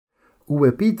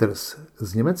Uwe Peters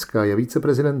z Německa je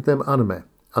viceprezidentem ANME,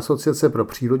 Asociace pro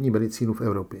přírodní medicínu v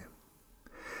Evropě.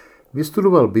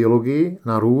 Vystudoval biologii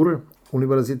na Ruhr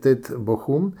Universität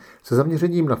Bochum se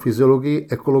zaměřením na fyziologii,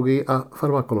 ekologii a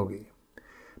farmakologii.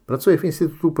 Pracuje v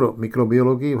Institutu pro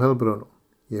mikrobiologii v Heilbronu.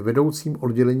 Je vedoucím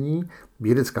oddělení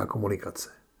vědecká komunikace.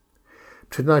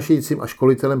 Přednášejícím a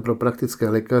školitelem pro praktické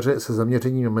lékaře se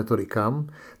zaměřením na metody KAM,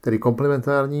 tedy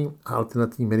komplementární a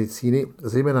alternativní medicíny,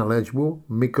 zejména léčbu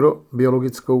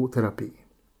mikrobiologickou terapii.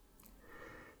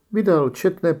 Vydal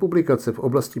četné publikace v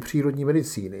oblasti přírodní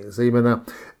medicíny, zejména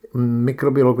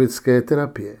mikrobiologické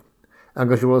terapie.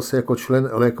 Angažoval se jako člen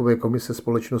lékové komise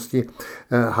společnosti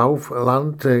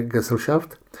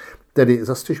Hauslandgesellschaft, tedy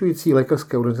zastřešující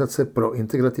lékařské organizace pro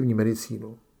integrativní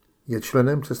medicínu. Je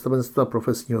členem představenstva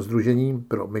profesního sdružení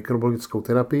pro mikrobiologickou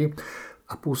terapii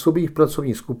a působí v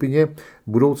pracovní skupině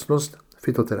Budoucnost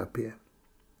fytoterapie.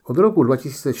 Od roku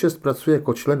 2006 pracuje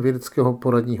jako člen vědeckého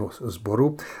poradního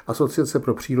sboru Asociace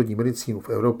pro přírodní medicínu v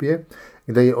Evropě,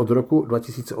 kde je od roku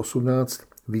 2018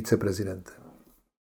 viceprezidentem.